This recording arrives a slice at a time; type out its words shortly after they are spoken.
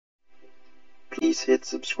please hit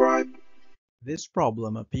subscribe. This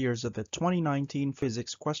problem appears at the 2019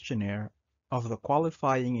 Physics Questionnaire of the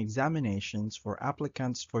Qualifying Examinations for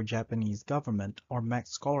Applicants for Japanese Government or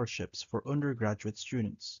MEXT Scholarships for undergraduate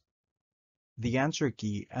students. The answer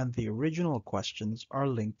key and the original questions are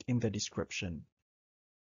linked in the description.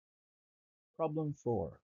 Problem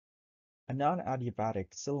 4. A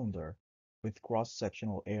non-adiabatic cylinder with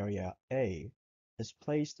cross-sectional area A is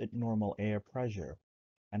placed at normal air pressure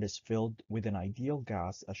and is filled with an ideal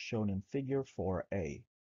gas as shown in Figure 4a.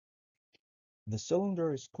 The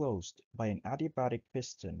cylinder is closed by an adiabatic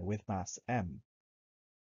piston with mass m.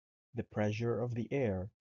 The pressure of the air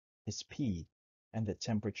is P and the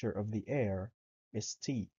temperature of the air is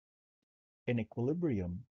T. In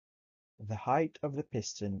equilibrium, the height of the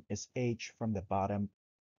piston is h from the bottom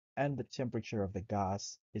and the temperature of the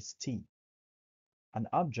gas is T. An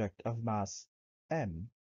object of mass m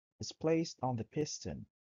is placed on the piston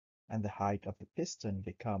and the height of the piston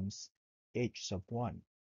becomes h1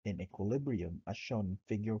 in equilibrium as shown in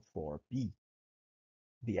Figure 4b.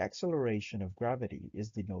 The acceleration of gravity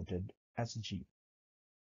is denoted as g.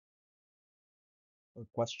 For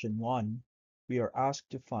question 1, we are asked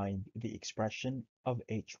to find the expression of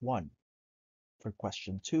h1. For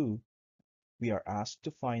question 2, we are asked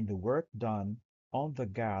to find the work done on the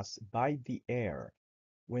gas by the air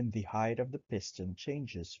when the height of the piston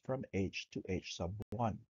changes from h to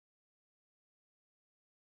h1.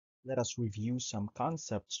 Let us review some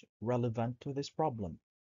concepts relevant to this problem.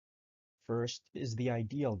 First is the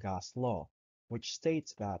ideal gas law, which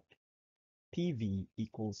states that PV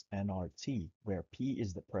equals nRT, where P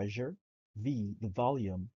is the pressure, V the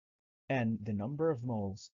volume, N the number of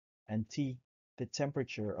moles, and T the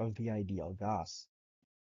temperature of the ideal gas.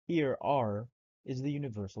 Here R is the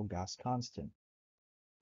universal gas constant.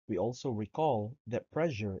 We also recall that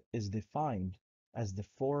pressure is defined as the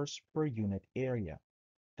force per unit area.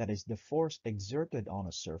 That is the force exerted on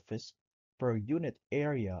a surface per unit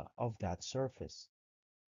area of that surface.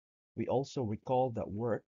 We also recall that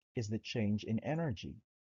work is the change in energy.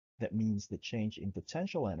 That means the change in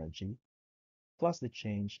potential energy plus the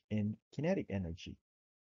change in kinetic energy.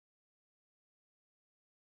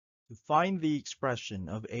 To find the expression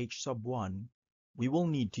of h1, we will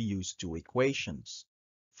need to use two equations.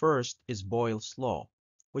 First is Boyle's law,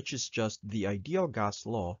 which is just the ideal gas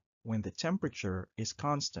law when the temperature is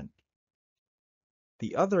constant.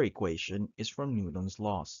 The other equation is from Newton's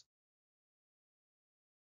laws.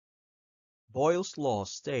 Boyle's law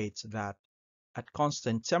states that at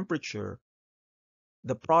constant temperature,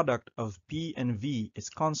 the product of P and V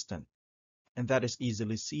is constant, and that is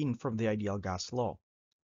easily seen from the ideal gas law.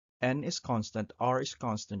 N is constant, R is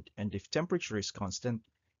constant, and if temperature is constant,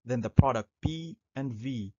 then the product P and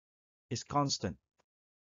V is constant.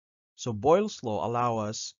 So Boyle's law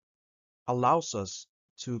allows us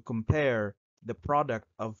to compare the product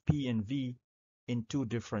of P and V in two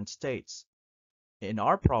different states. In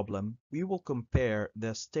our problem, we will compare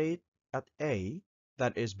the state at A,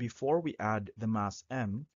 that is before we add the mass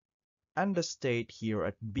m, and the state here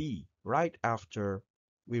at B, right after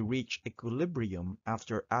we reach equilibrium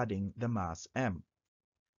after adding the mass m.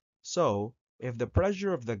 So, if the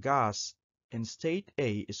pressure of the gas in state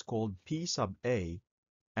A is called P sub A,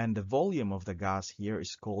 and the volume of the gas here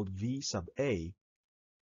is called V sub A,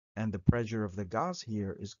 and the pressure of the gas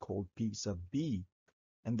here is called P sub B,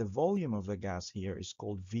 and the volume of the gas here is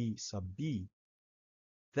called V sub B,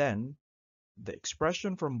 then the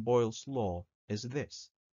expression from Boyle's law is this.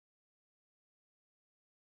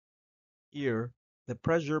 Here, the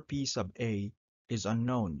pressure P sub A is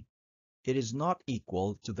unknown. It is not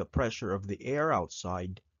equal to the pressure of the air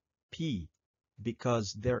outside, P,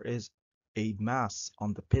 because there is a mass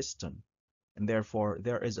on the piston, and therefore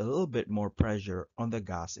there is a little bit more pressure on the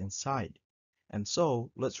gas inside. And so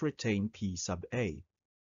let's retain P sub A.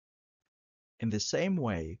 In the same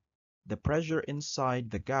way, the pressure inside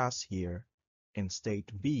the gas here in state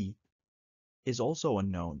B is also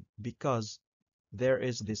unknown because there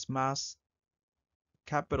is this mass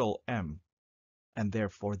capital M, and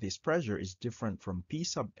therefore this pressure is different from P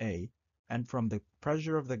sub A and from the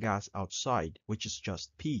pressure of the gas outside, which is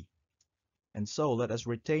just P. And so let us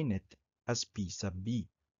retain it as P sub B.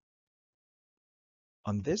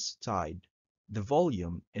 On this side, the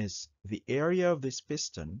volume is the area of this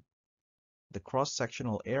piston, the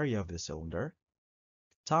cross-sectional area of the cylinder,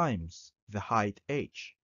 times the height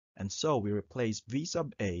h, and so we replace V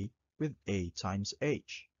sub A with A times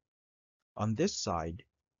h. On this side,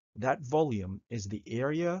 that volume is the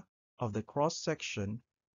area of the cross-section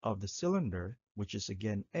of the cylinder, which is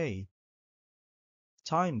again A,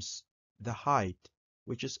 times the height,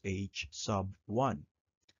 which is h sub 1.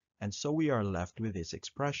 And so we are left with this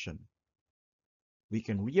expression. We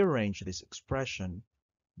can rearrange this expression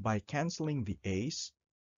by canceling the a's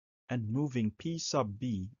and moving p sub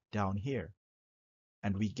b down here,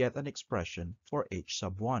 and we get an expression for h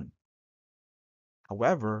sub 1.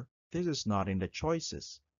 However, this is not in the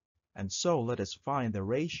choices, and so let us find the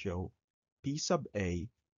ratio p sub a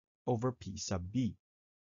over p sub b.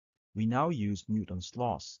 We now use Newton's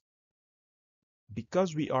laws.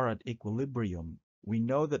 Because we are at equilibrium, we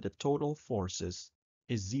know that the total forces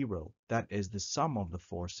is zero. That is, the sum of the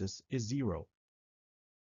forces is zero.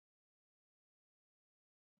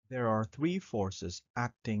 There are three forces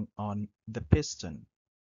acting on the piston.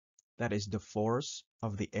 That is the force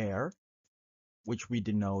of the air, which we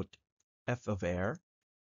denote F of air.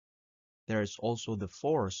 There is also the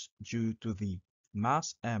force due to the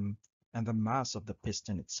mass m and the mass of the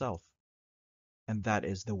piston itself, and that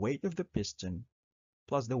is the weight of the piston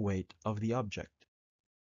plus the weight of the object.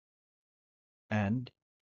 And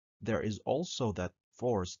there is also that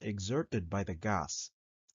force exerted by the gas,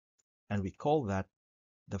 and we call that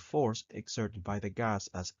the force exerted by the gas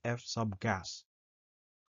as F sub gas.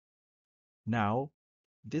 Now,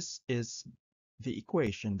 this is the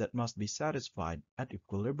equation that must be satisfied at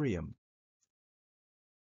equilibrium.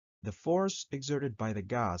 The force exerted by the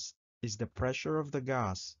gas is the pressure of the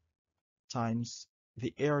gas times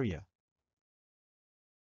the area.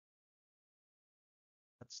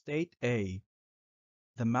 At state A,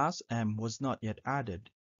 the mass m was not yet added,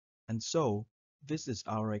 and so this is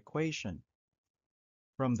our equation.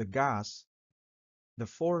 From the gas, the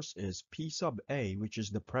force is P sub A, which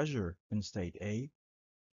is the pressure in state A,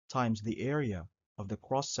 times the area of the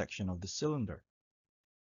cross-section of the cylinder.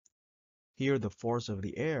 Here the force of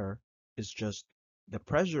the air is just the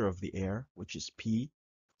pressure of the air, which is P,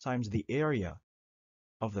 times the area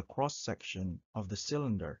of the cross-section of the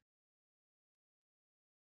cylinder.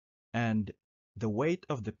 And the weight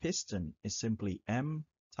of the piston is simply m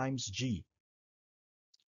times g.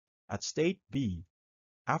 At state B,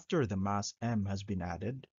 after the mass m has been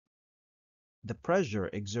added, the pressure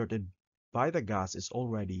exerted by the gas is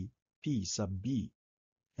already P sub B,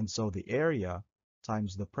 and so the area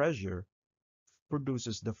times the pressure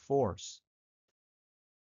produces the force.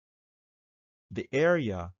 The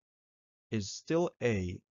area is still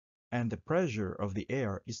A, and the pressure of the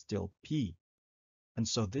air is still P, and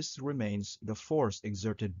so this remains the force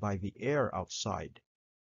exerted by the air outside.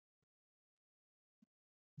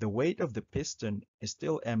 The weight of the piston is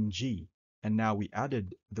still mg, and now we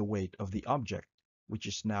added the weight of the object, which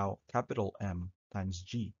is now capital M times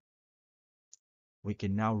g. We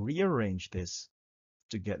can now rearrange this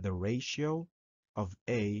to get the ratio of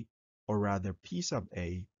A, or rather P sub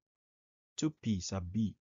A, to P sub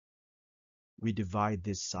B. We divide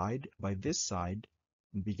this side by this side,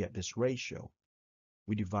 and we get this ratio.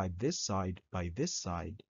 We divide this side by this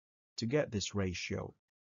side to get this ratio.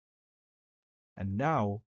 And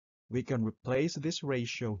now we can replace this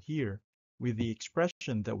ratio here with the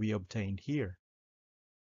expression that we obtained here.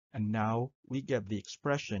 And now we get the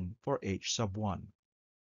expression for h sub 1.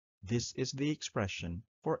 This is the expression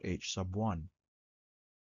for h sub 1.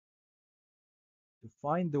 To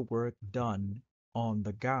find the work done on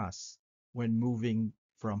the gas when moving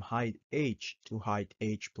from height h to height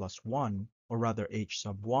h plus 1, or rather h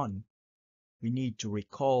sub 1, we need to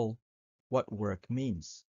recall what work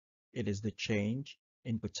means. It is the change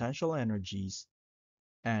in potential energies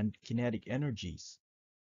and kinetic energies.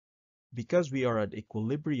 Because we are at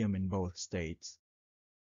equilibrium in both states,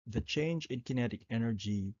 the change in kinetic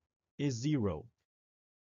energy is zero,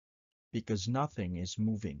 because nothing is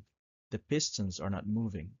moving. The pistons are not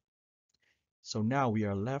moving. So now we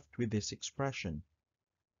are left with this expression.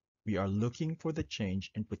 We are looking for the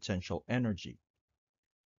change in potential energy.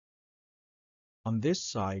 On this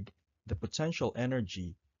side, the potential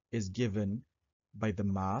energy is given by the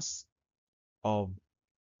mass of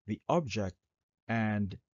the object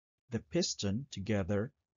and the piston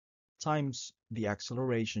together times the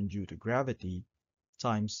acceleration due to gravity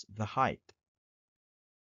times the height.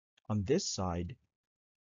 On this side,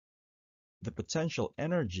 the potential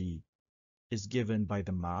energy is given by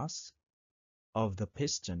the mass of the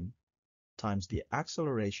piston times the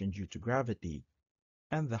acceleration due to gravity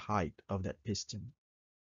and the height of that piston.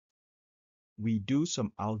 We do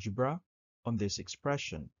some algebra on this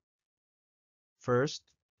expression. First,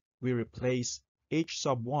 we replace h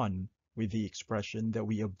sub 1 with the expression that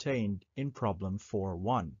we obtained in problem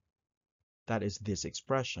 4.1. That is this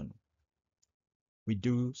expression. We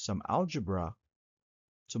do some algebra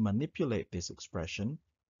to manipulate this expression,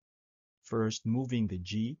 first moving the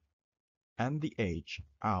g and the h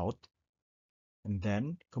out, and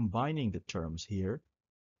then combining the terms here,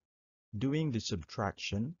 doing the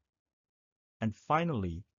subtraction, and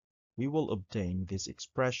finally, we will obtain this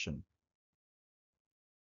expression.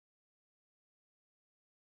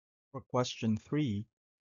 For question 3,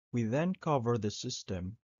 we then cover the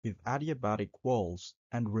system with adiabatic walls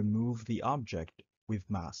and remove the object with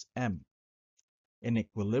mass m. In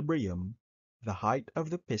equilibrium, the height of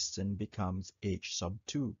the piston becomes h sub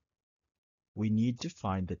 2. We need to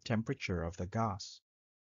find the temperature of the gas.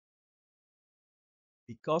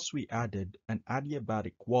 Because we added an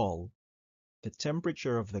adiabatic wall, the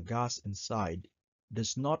temperature of the gas inside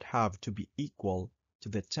does not have to be equal to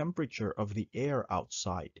the temperature of the air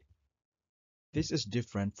outside. This is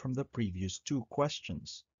different from the previous two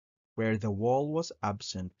questions, where the wall was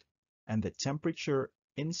absent and the temperature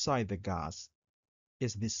inside the gas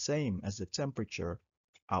is the same as the temperature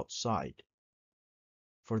outside.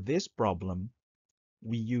 For this problem,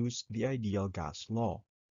 we use the ideal gas law.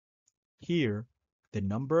 Here, the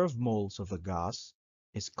number of moles of the gas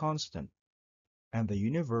is constant, and the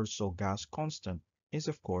universal gas constant is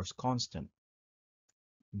of course constant.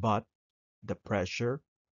 But the pressure,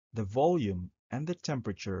 the volume, and the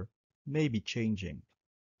temperature may be changing.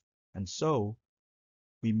 And so,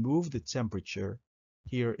 we move the temperature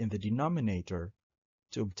here in the denominator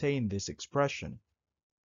to obtain this expression.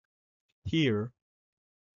 Here,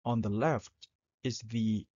 on the left, is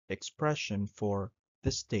the expression for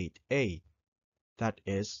the state A, that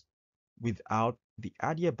is, without the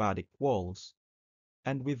adiabatic walls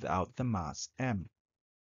and without the mass m.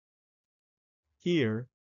 Here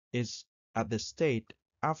is at the state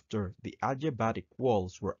after the adiabatic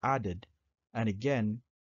walls were added, and again,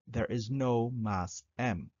 there is no mass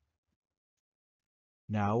m.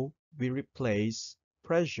 Now we replace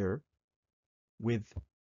pressure with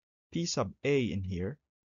P sub A in here,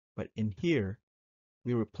 but in here,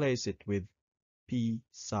 we replace it with P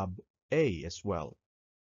sub A as well.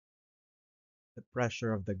 The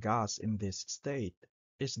pressure of the gas in this state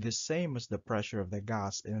is the same as the pressure of the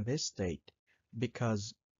gas in this state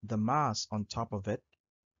because the mass on top of it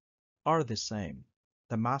are the same.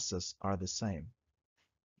 The masses are the same.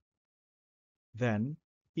 Then,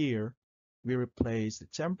 here, we replace the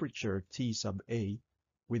temperature T sub A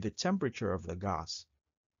with the temperature of the gas.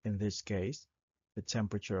 In this case, the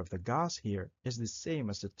temperature of the gas here is the same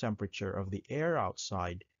as the temperature of the air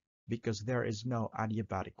outside because there is no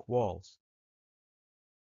adiabatic walls.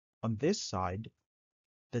 On this side,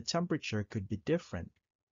 the temperature could be different.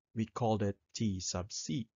 We called it T sub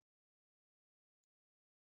C.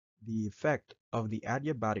 The effect of the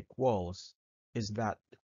adiabatic walls is that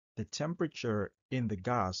the temperature in the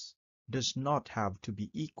gas does not have to be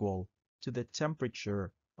equal to the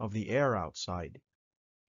temperature of the air outside.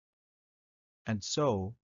 And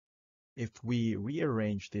so, if we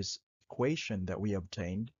rearrange this equation that we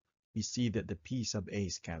obtained, we see that the P sub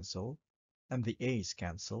A's cancel and the A's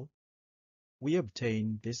cancel. We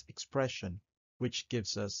obtain this expression, which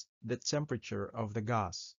gives us the temperature of the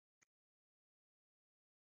gas.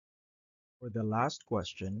 For the last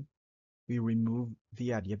question, we remove the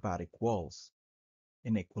adiabatic walls.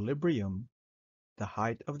 In equilibrium, the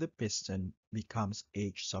height of the piston becomes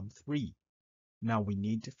h sub 3. Now we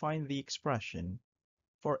need to find the expression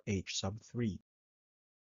for h sub 3.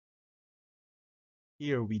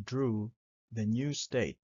 Here we drew the new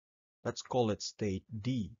state. Let's call it state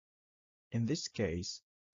D. In this case,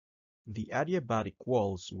 the adiabatic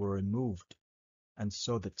walls were removed, and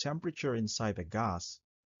so the temperature inside the gas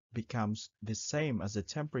becomes the same as the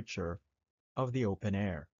temperature of the open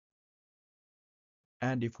air.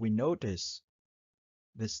 And if we notice,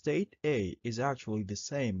 the state A is actually the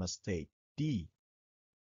same as state D.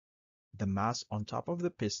 The mass on top of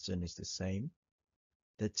the piston is the same,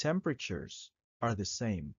 the temperatures are the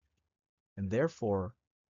same, and therefore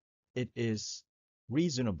it is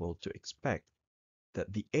reasonable to expect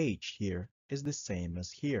that the H here is the same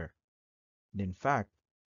as here. And in fact,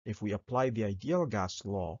 if we apply the ideal gas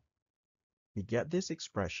law, we get this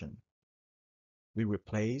expression. We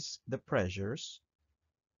replace the pressures,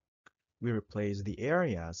 we replace the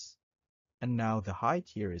areas, and now the height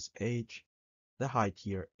here is H, the height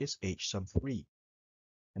here is H sub 3.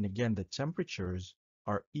 And again, the temperatures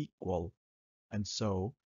are equal, and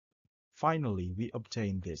so finally we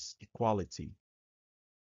obtain this equality.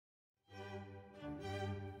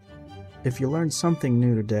 If you learned something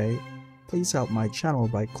new today, please help my channel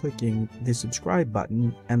by clicking the subscribe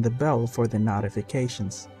button and the bell for the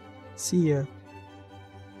notifications. See ya!